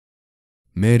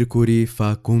Mercury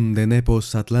facunde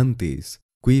nepos Atlantis,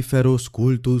 qui feros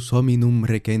cultus hominum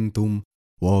recentum,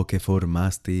 voce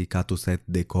formasti catus et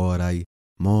decorae,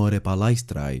 more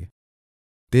palaestrae.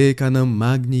 Decanam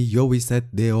magni Jovis et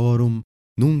deorum,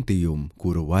 nuntium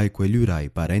curvaeque lyrae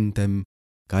parentem,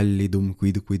 callidum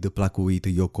quidquid placuit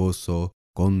iocoso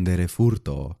condere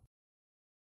furto.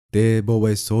 De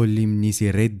boves solim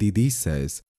nisi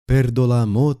reddidisses, perdola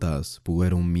motas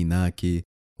puerum minaci,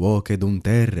 vocedum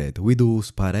terret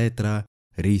vidus paretra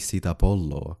risit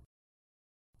Apollo.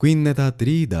 Quinnet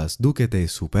Atridas ducete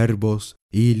superbos,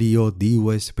 ilio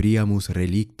dives priamus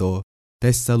relicto,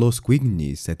 Thessalos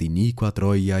quignis et iniqua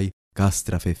Troiae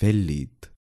castra fefellit.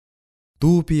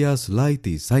 Tupias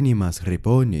laetis animas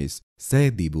reponis,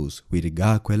 sedibus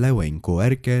virgaque levem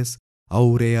coerces,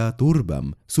 aurea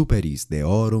turbam superis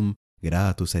deorum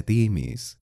gratus et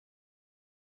imis.